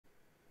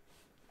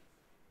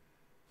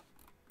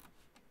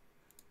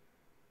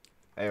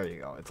There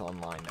you go. It's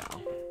online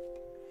now.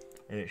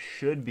 And it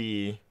should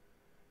be...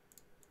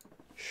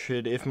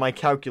 if my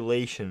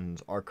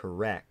calculations are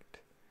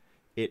correct,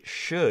 it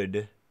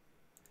should,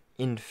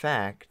 in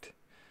fact,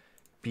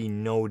 be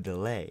no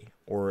delay.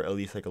 Or at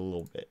least like a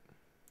little bit.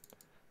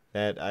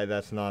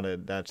 That's not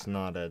a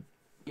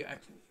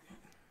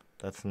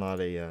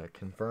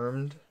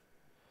confirmed,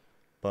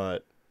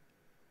 but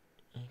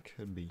it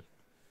could be.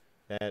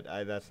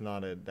 That's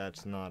not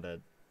a.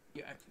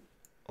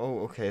 Oh,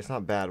 okay, it's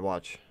not bad.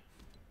 Watch.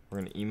 We're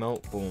gonna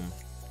emote. Boom.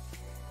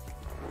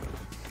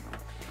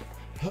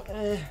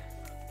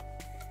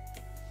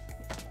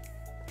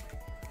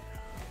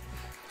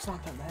 It's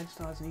not that bad.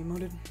 Still hasn't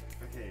emoted.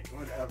 Okay,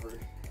 whatever.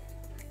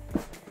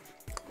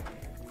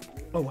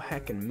 Oh,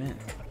 heckin' man.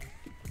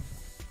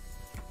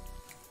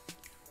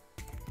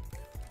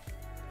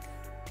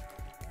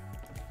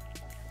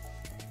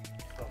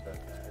 Not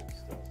that bad.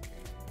 Still.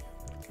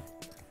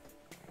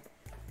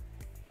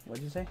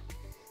 What'd you say?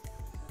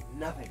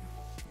 Nothing.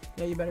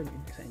 Yeah, you better be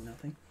saying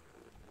nothing.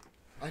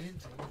 I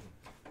didn't say anything.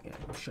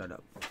 Yeah, shut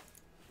up.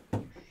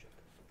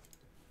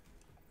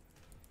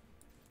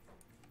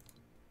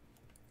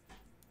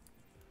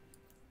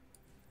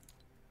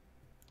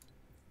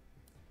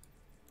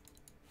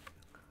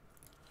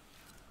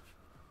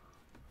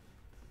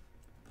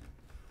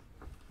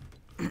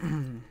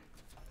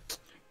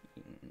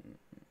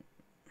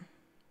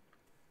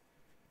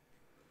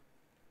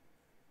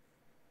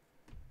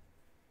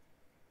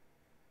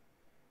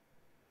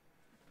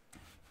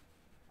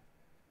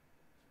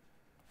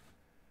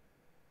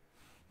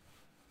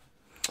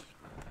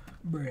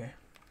 Bruh.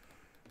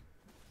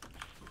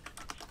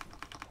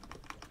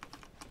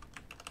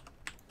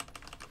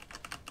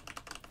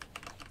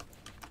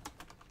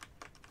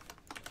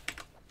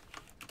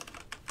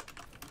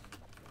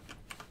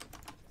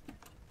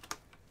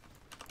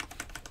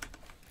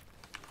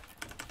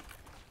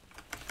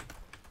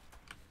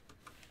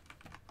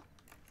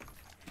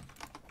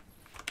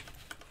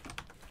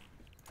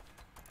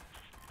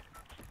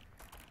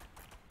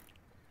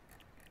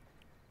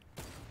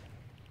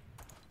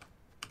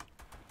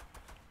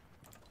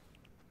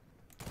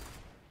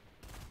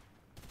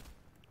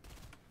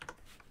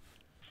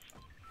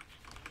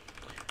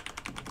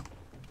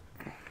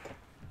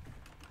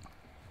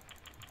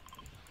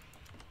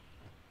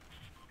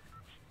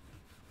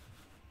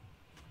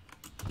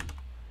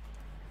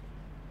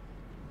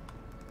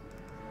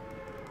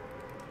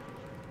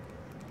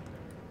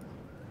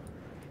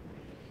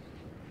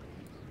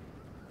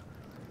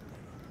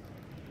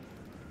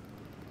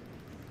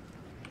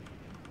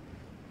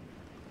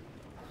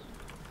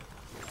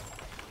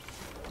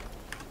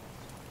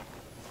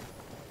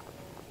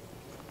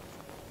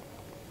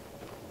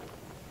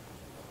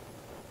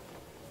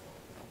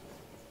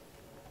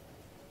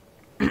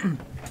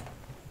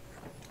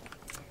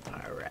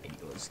 Alright,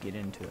 let's get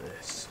into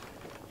this.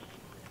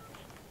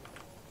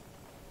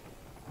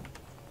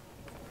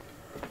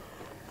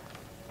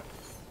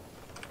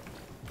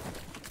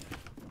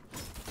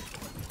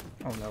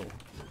 Oh no.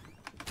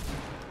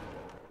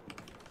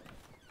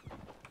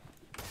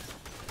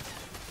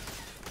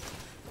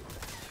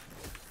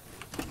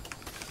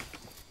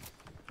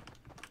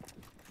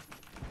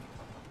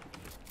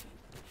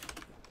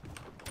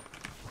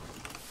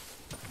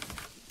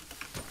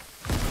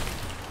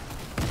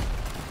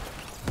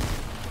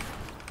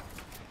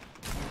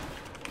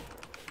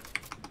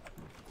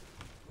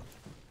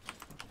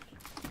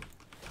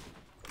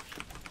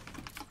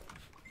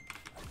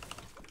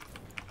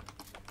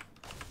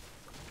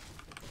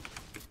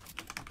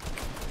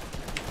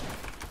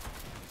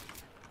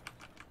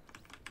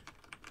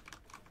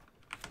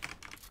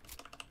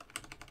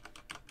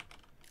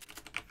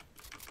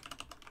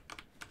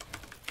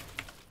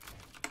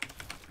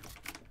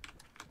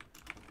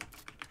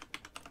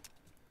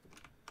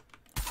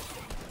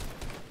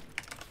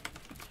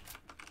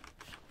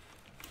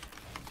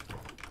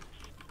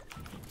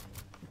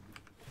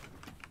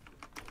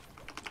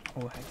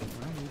 Oh, heck,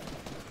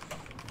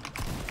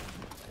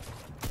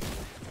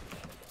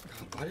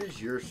 Why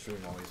does your stream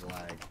always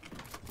lag?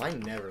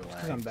 Mine never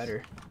lags. I'm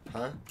better.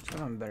 Huh?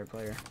 I'm a better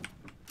player.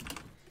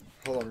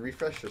 Hold on,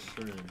 refresh the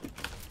stream.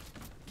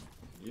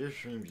 Your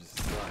stream just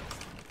sucks.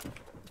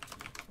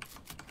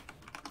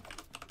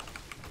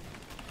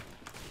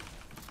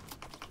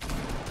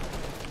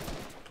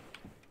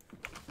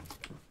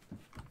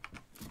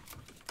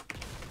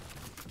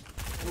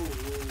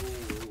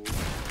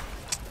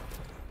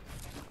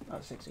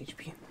 About 6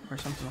 HP or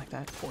something like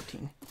that.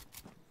 14.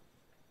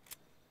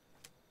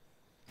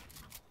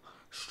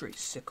 Straight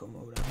sicko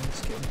mode on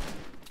this kid.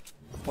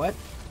 What?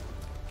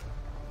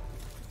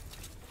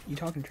 You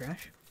talking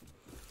trash?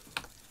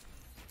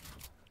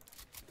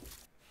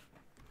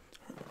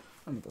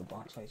 I'm gonna go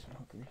box fight some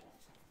hookers.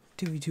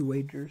 2v2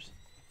 wagers.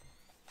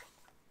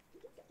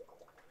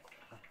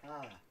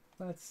 Aha.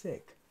 That's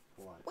sick.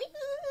 What?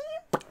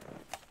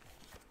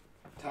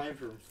 Time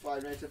for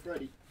Five Nights at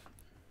Freddy.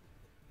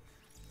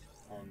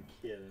 I'm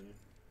kidding.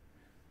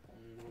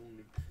 I'm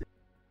only kidding.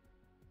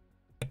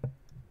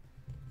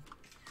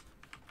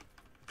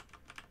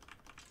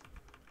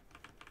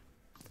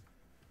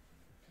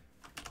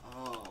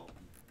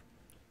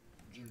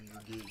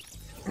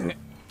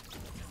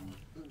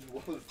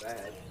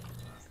 bad.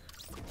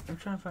 I'm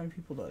trying to find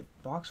people to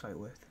box fight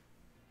with.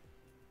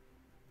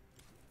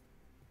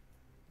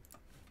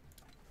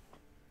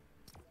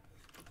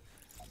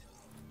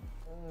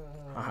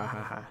 Ha ha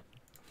ha ha.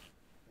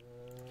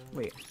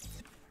 Wait.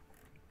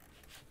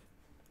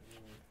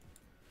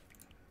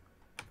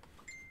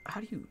 How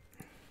do you...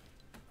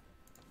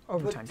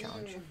 Overtime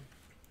challenge.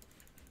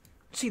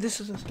 See, this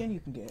is a skin you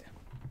can get.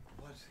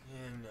 What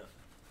skin?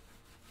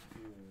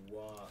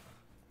 What?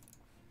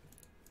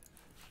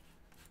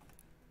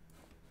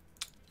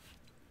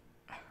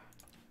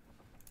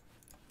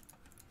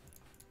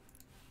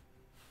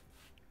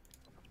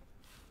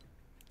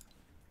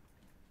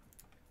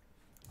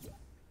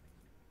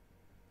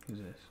 Who's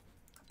this?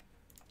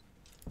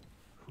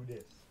 Who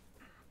this?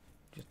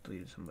 Just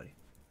deleted somebody.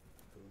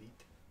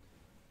 Delete.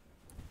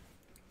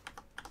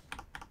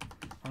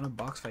 I want to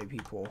box fight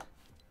people.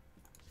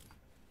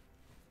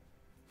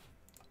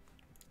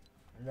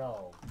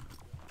 No.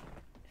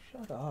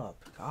 Shut up.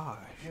 Gosh.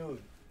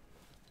 Dude,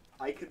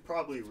 I could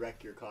probably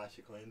wreck your Clash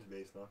of Clans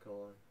base, not gonna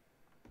lie.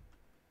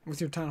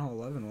 With your Town Hall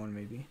 11 one,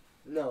 maybe.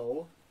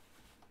 No.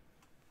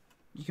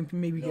 You can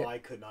maybe get... No, I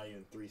could not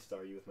even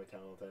 3-star you with my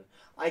Town Hall 10.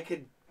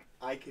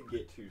 I could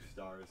get 2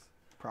 stars.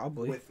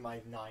 Probably. With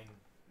my 9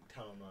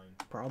 Town Hall 9.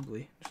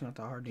 Probably. It's not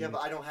that hard to Yeah, use.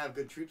 but I don't have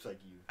good troops like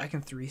you. I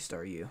can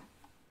 3-star you.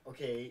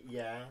 Okay,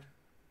 yeah.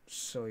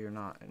 So you're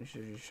not. You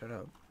should just shut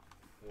up.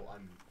 Well,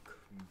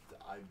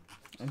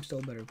 I'm still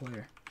a better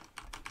player.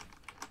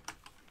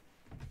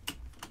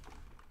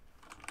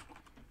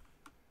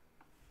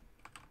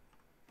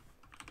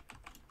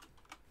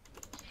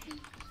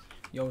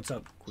 Yo, what's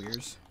up,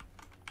 queers?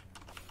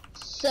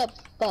 Sup,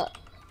 but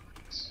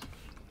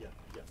Yeah.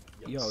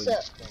 Yo,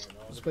 Sup.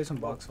 let's play some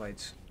box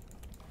fights.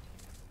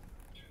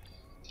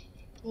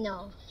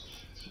 No.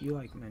 You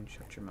like men,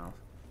 shut your mouth.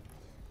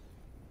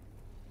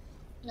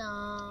 No.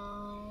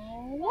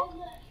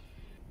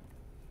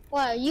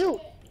 What are you?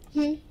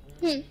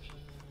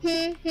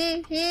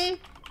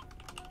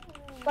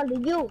 What are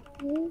you?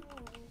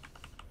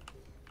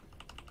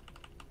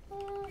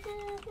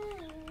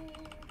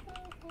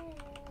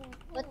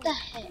 What the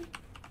heck?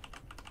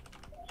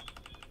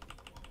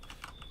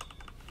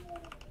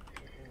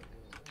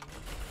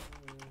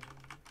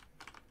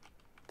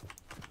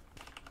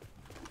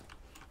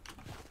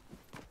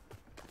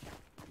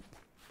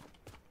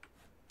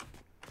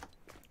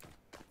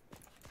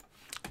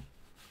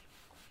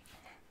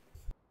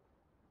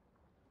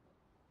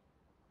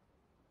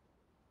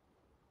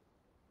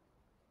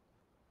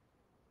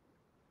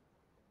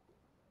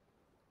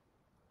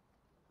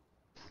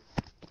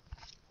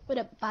 With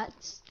a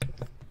butts.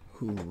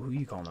 Who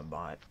you calling a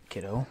bot,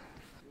 kiddo?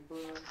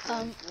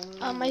 I'm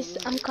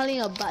calling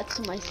a butt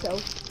to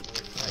myself.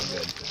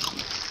 Alright,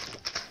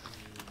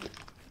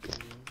 good.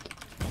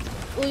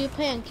 Will you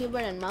play on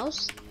keyboard and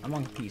mouse? I'm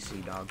on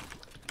PC, dog.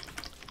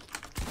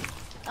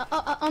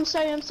 I'm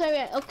sorry. Okay, I'm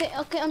sorry.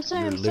 You're I'm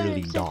sorry.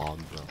 literally I'm sorry. dog,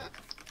 bro.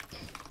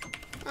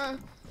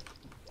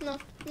 No.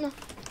 No,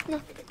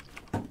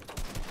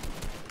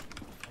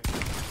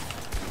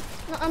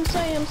 I'm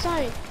sorry.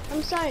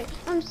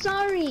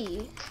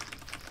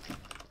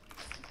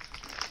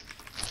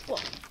 Well,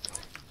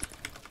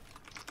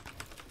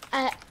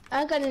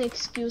 I got an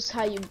excuse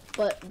how you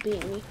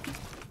beat me.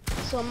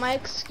 So my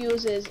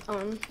excuse is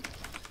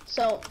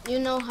so you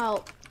know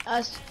how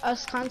us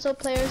console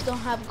players don't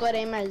have good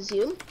aim as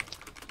you?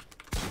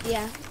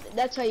 Yeah,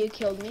 that's how you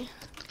killed me.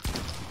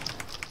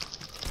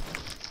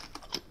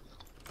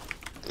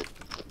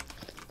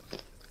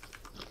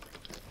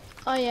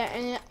 Oh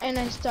yeah, and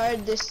I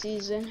started this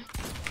season.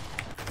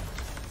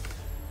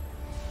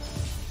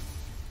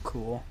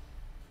 Cool.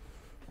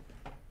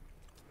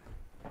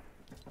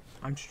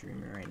 I'm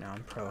streaming right now.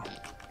 I'm pro.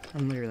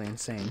 I'm literally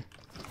insane.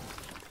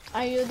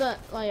 Are you the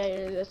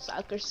you're the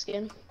soccer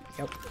skin?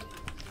 Yep.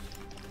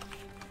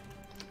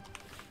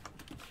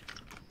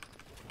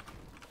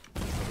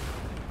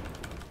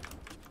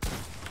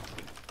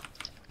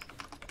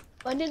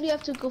 Why did you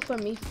have to go for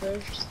me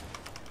first?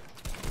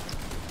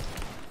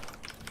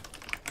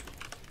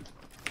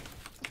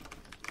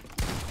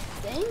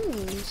 Dang,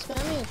 you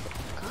spamming a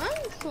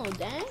console,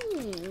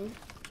 dang.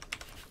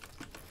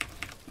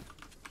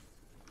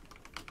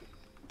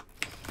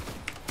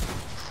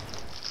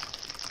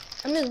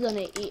 I'm just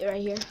gonna eat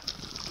right here.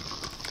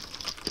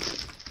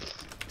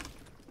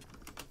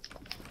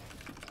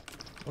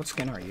 What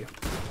skin are you?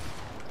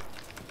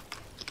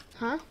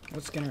 Huh?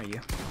 What skin are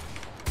you?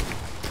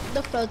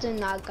 The frozen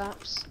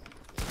knockoffs.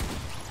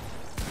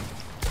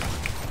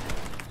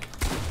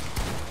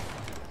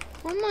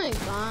 Oh my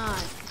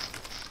god.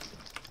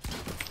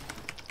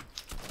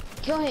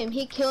 Kill him,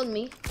 he killed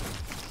me.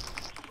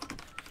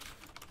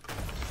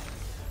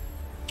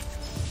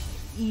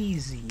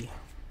 Easy.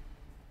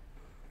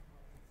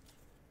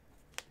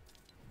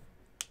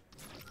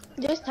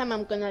 This time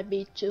I'm gonna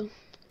beat you.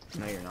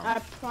 No, you're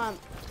not.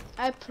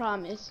 I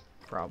promise.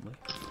 Probably.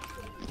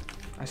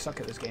 I suck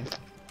at this game.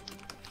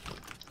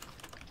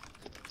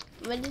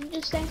 What did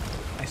you say?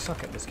 I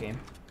suck at this game.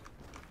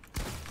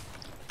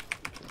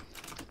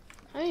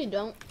 No, you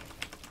don't.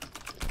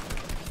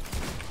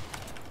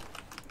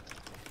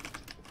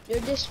 You're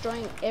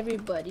destroying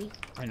everybody.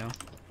 I know.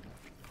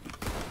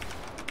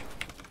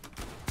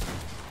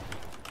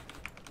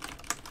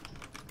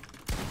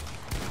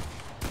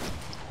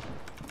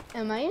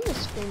 Am I in a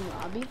scrim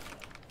lobby?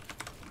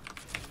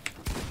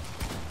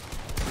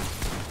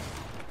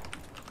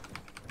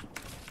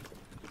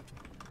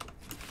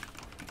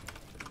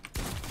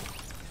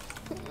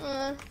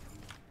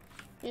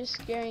 You're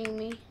scaring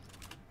me.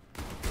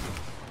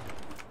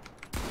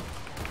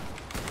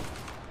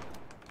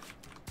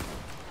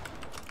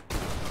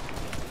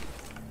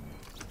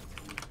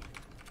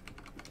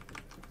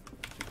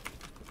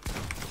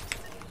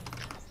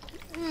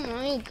 Oh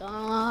my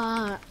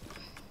god.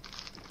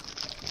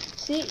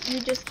 See, you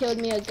just killed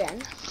me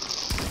again.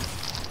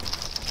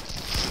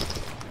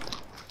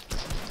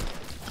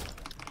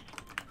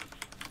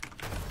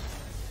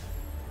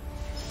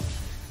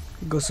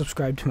 Go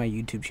subscribe to my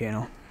YouTube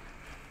channel.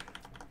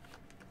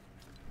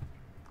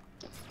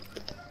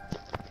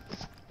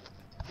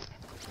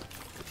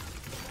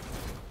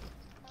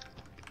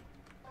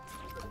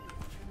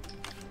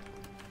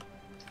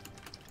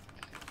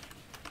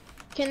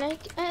 Can I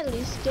at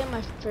least get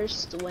my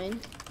first win?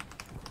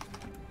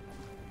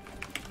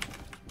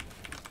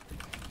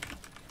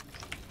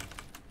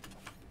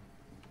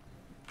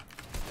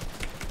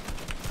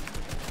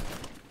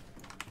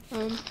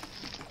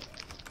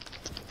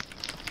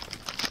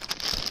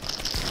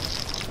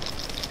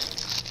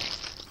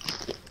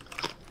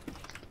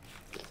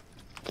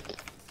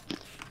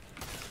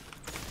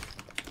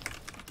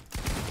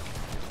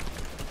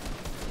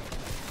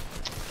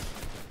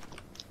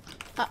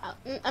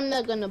 I'm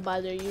not gonna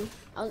bother you.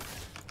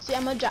 See,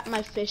 I'm gonna drop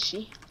my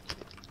fishy.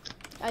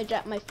 I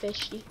dropped my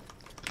fishy.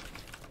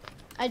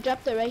 I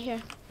dropped it right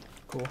here.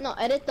 Cool. No,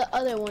 edit the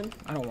other one.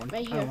 I don't want.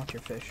 Right I here. don't want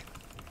your fish.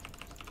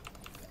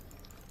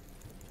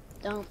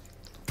 Don't.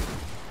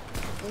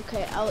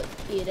 Okay, I'll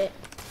eat it.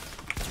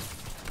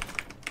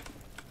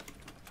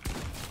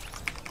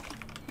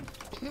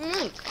 Oh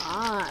my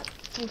god,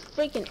 you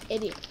freaking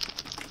idiot.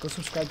 Go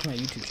subscribe to my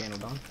YouTube channel,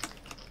 Don.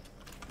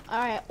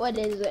 Alright, what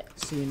is it?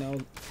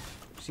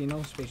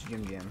 CNO space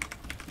JimJam.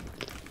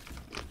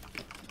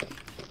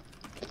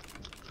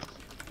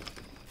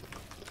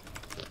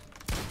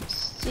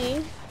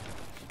 C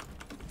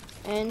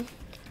N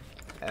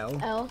L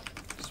L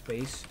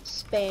space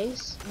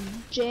space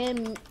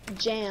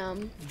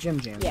JimJam.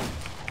 JimJam. Yeah.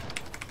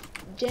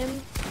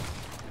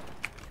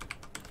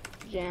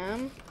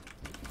 JimJam.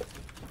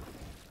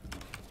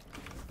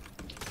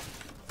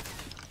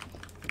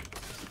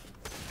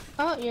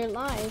 Oh, you're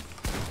live.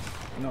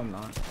 No, I'm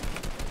not.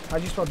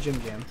 How'd you spell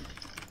JimJam?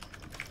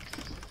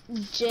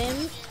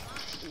 Jim.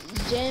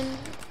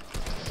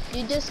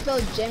 You just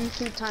spelled Jim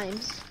 2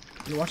 times.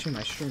 You're watching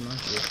my stream,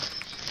 aren't you?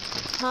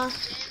 Huh?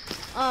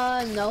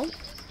 No.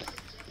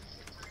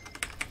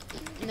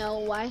 No,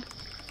 why?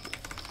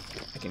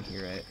 I can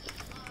hear it.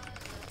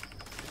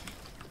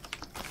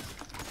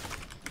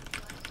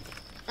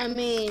 I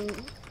mean,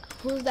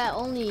 who's that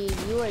only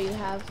viewer you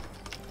have?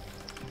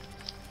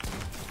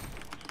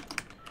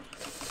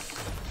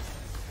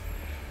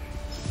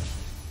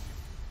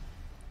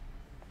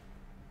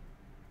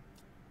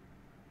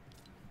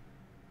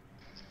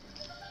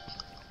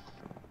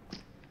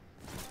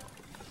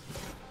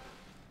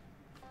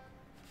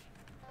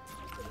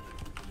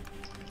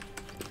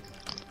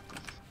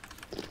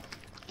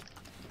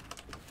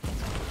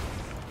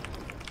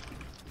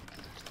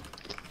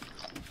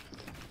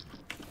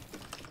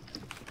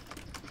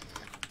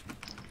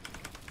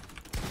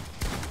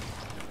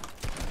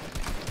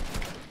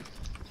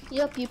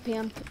 Yup, you play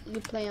on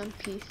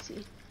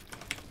PC.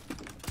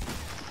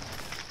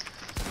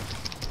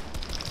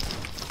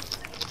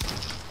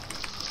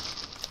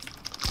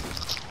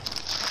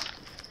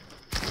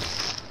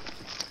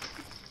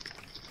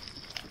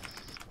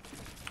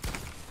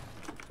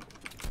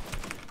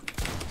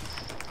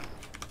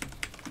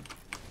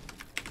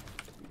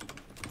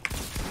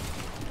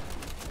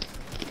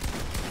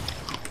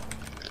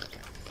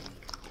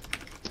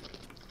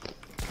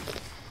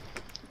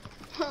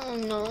 Oh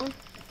no.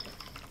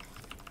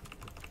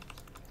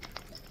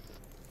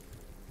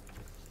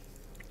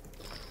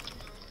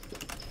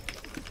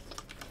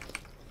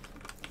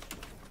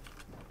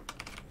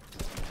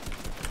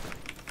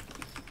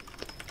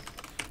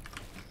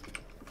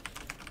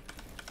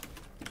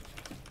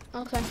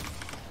 Okay.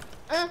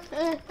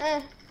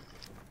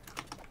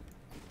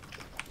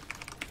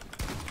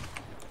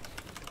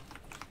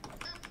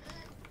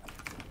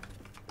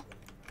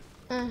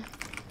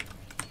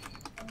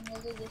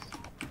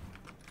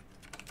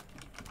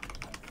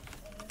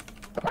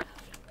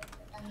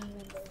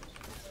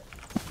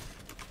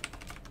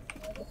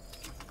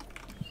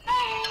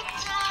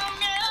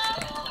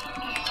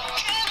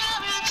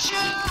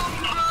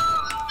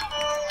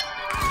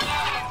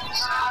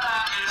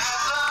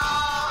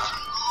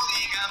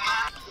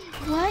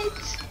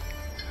 What?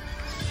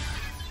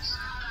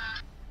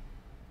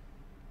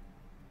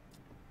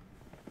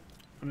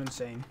 I'm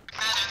insane.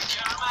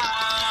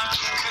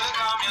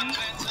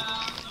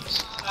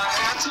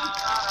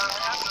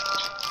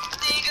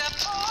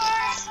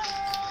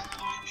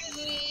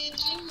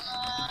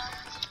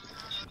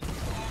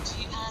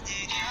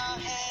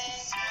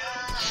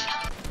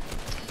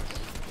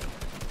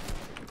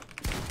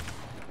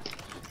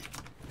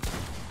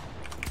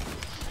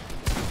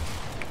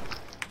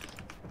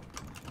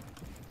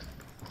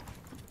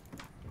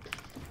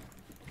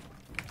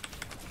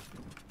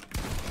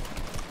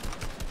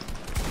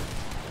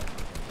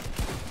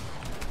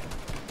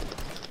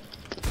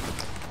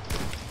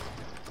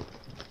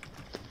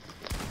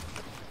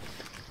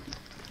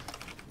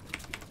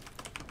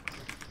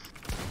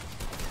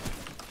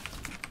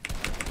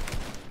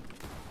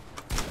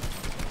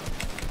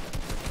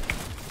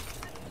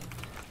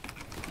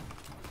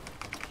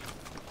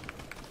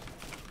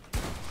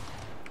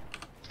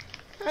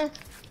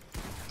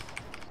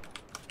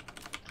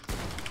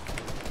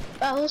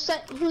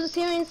 Who's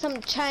hearing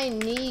some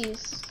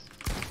Chinese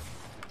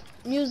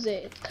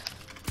music?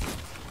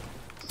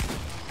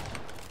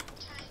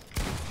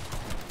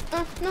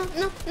 No,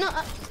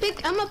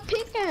 I'm a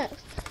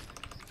pickaxe.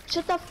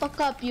 Shut the fuck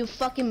up, you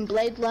fucking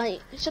blade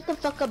light. Shut the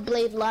fuck up,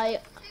 blade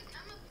light.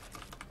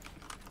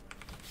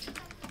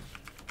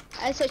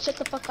 I said shut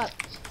the fuck up.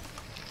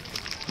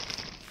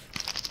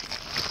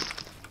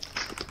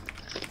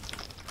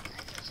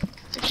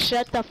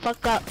 Shut the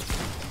fuck up.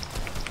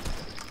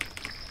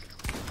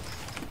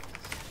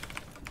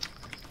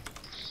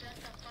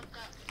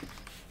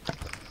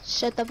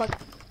 Shut the fuck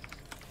up.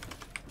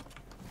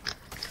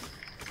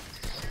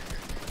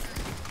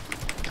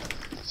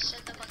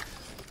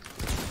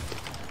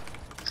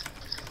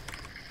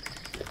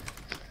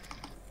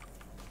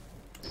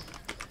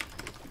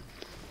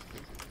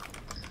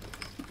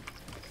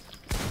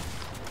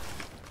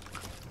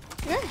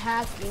 You're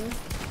hacking.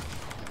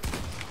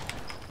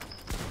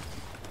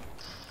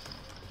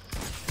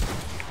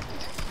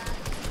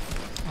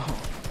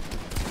 Oh.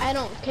 I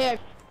don't care.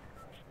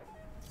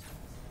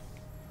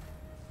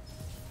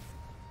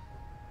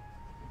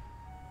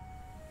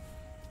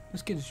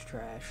 This kid is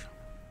trash.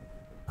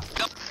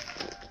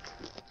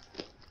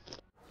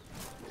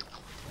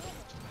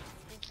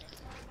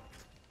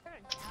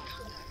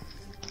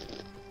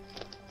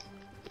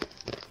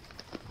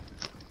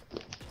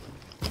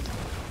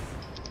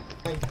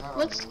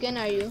 What skin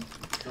are you?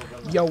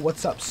 Yo,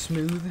 what's up,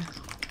 Smooth?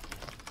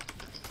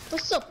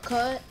 What's up,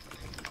 Cut?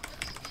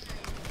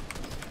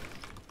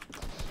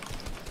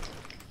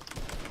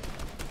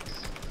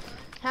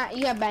 Huh,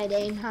 you got bad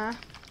aim, huh?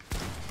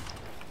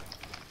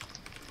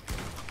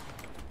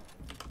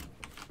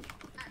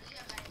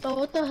 But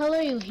what the hell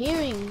are you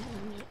hearing?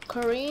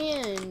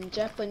 Korean,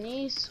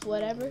 Japanese,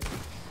 whatever?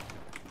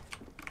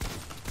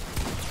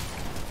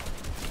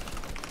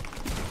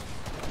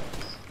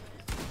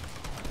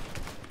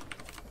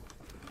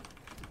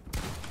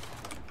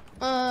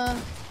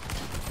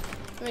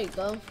 There you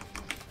go.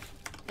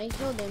 I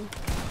killed him.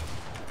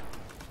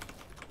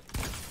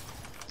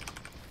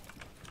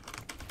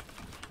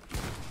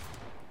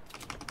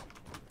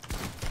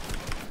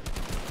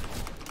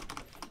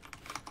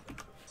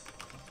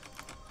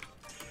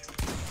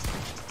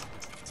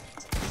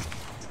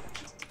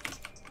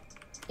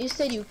 You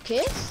said you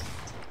kissed?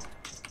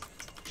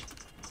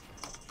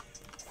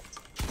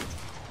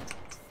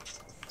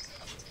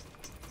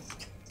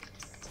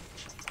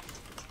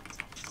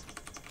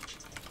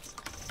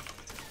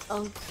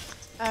 Oh,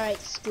 alright,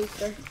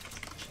 Squeaker.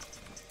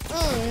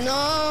 Oh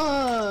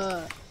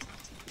no!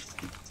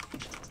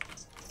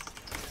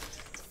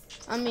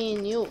 I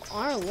mean, you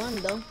are one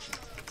though.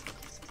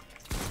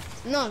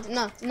 No,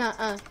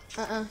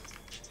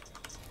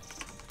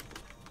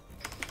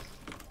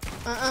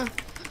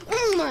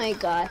 Oh my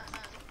god.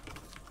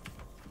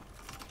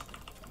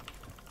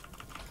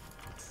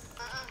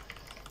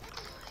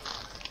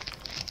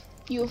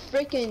 You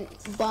freaking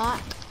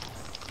bot.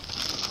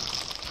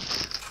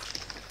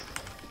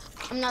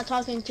 I'm not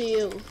talking to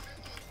you.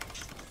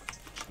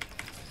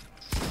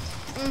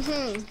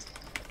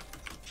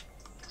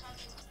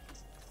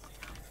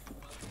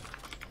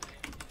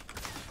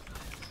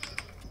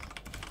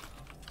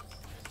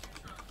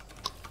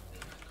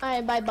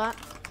 Alright, bye bot.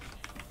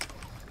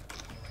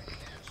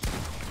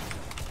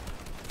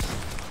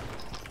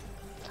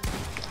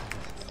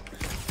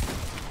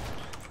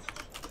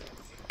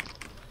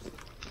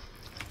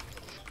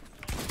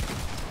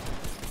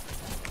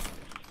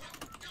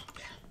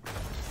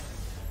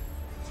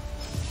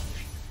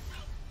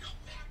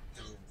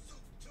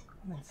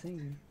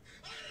 Insane.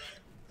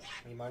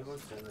 You might as well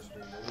send this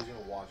stream. Nobody's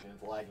gonna watch it.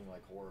 It's lagging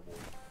like horrible.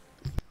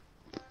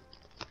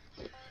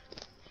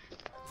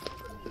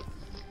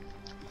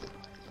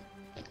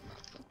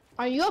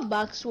 Are you a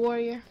box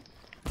warrior?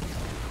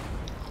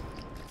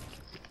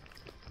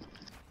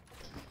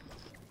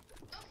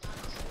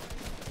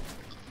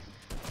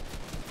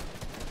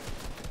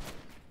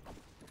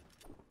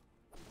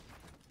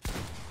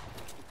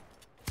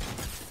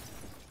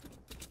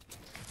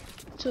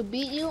 To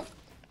beat you,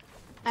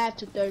 I have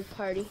to third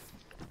party.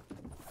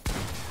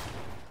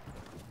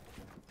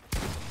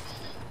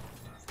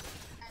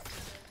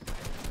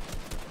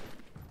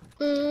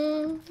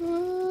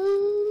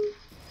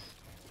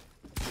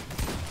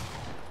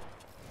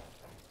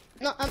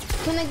 No,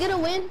 can I get a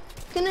win?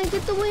 Can I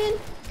get the win?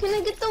 Can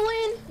I get the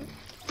win?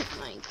 Oh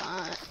my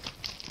god.